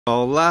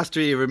Oh, last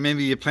year,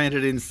 remember you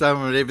planted in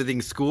summer and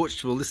everything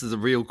scorched? Well, this is a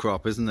real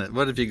crop, isn't it?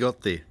 What have you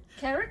got there?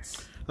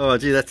 Carrots. Oh,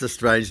 gee, that's a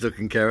strange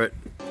looking carrot.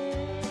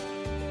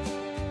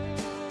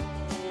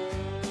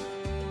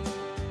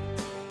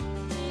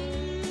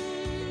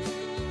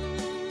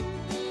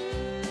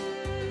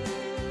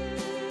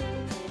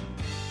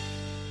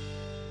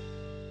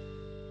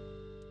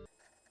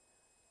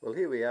 Well,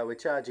 here we are, we're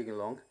charging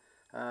along.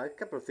 A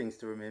couple of things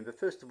to remember.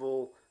 First of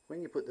all,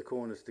 when you put the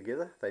corners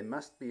together, they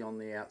must be on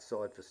the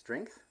outside for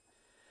strength.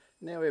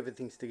 Now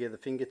everything's together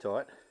finger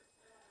tight,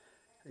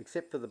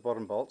 except for the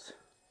bottom bolts.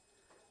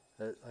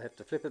 I have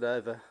to flip it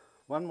over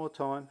one more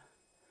time,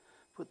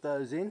 put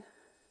those in,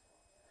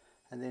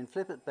 and then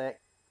flip it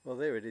back. Well,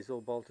 there it is,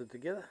 all bolted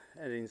together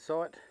and in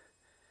sight.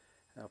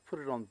 I'll put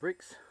it on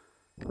bricks.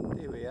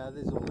 There we are,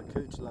 there's all the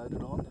cooch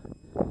loaded on.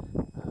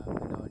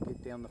 When I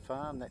get down the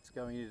farm, that's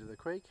going into the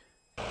creek.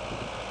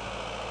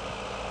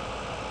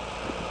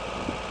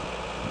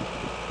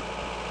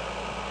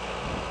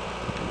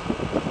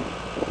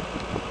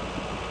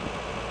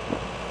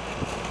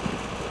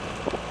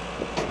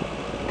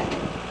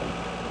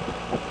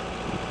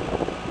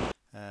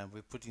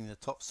 We're putting the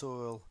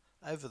topsoil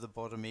over the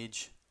bottom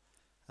edge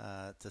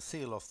to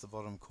seal off the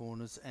bottom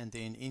corners, and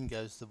then in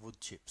goes the wood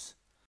chips.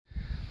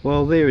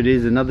 Well, there it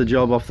is, another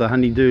job off the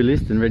honey-do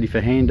list and ready for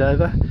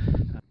handover.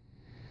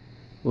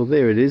 Well,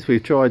 there it is,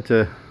 we've tried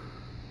to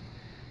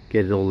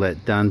get all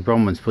that done.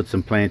 Bronwyn's put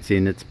some plants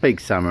in. It's peak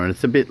summer and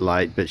it's a bit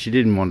late, but she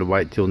didn't want to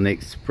wait till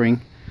next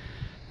spring.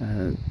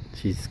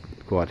 She's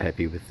quite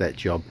happy with that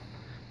job.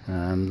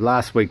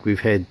 Last week we've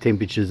had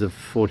temperatures of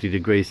 40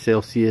 degrees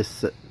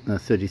Celsius,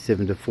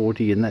 37 to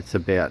 40, and that's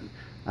about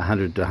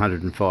 100 to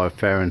 105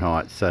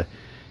 Fahrenheit. So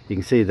you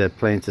can see the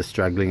plants are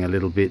struggling a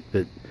little bit,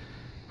 but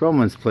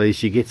Bronwyn's pleased.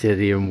 She gets out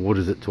here and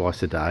waters it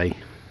twice a day.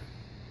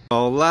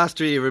 Oh, last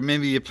year,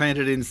 remember you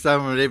planted in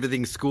summer and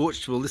everything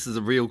scorched? Well, this is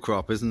a real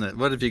crop, isn't it?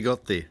 What have you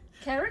got there?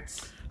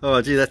 Carrots. Oh,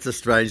 gee, that's a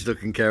strange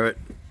looking carrot.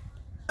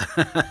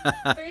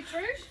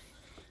 Beetroot.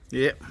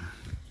 Yep.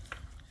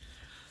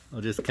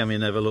 I'll just come in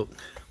and have a look.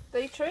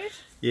 Beetroot.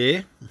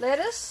 Yeah.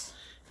 Lettuce.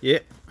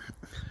 Yep.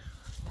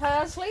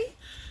 Parsley.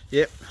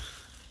 Yep.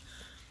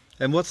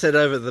 And what's that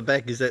over at the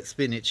back? Is that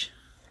spinach?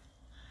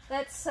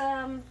 That's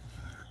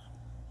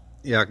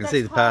yeah, I can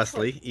see the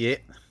parsley.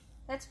 Yep.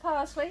 That's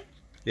parsley.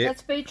 Yep.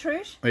 That's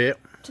beetroot. Yep.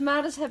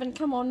 Tomatoes haven't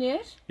come on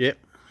yet. Yep.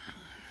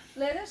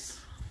 Lettuce.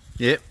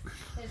 Yep.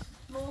 There's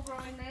more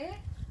growing there.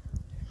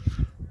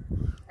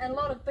 And a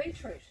lot of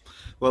beetroot.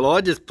 Well, I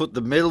just put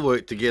the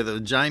metalwork together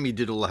and Jamie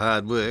did all the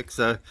hard work,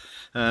 so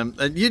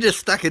and you just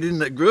stuck it in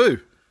and it grew.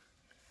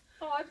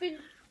 Oh, I've been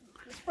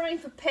spraying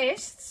for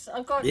pests.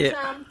 I've got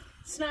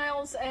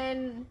snails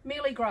and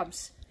mealy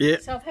grubs. Yeah.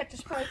 So I've had to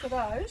spray for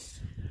those.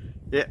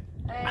 Yeah.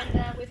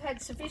 And we've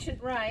had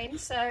sufficient rain,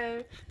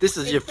 so this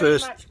is your pretty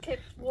first. Much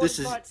kept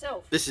water by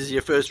itself. This is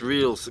your first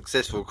real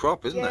successful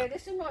crop, isn't it? Yeah,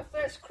 this is my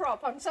first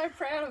crop. I'm so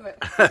proud of it.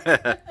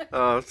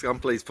 Oh, I'm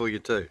pleased for you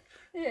too.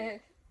 Yeah.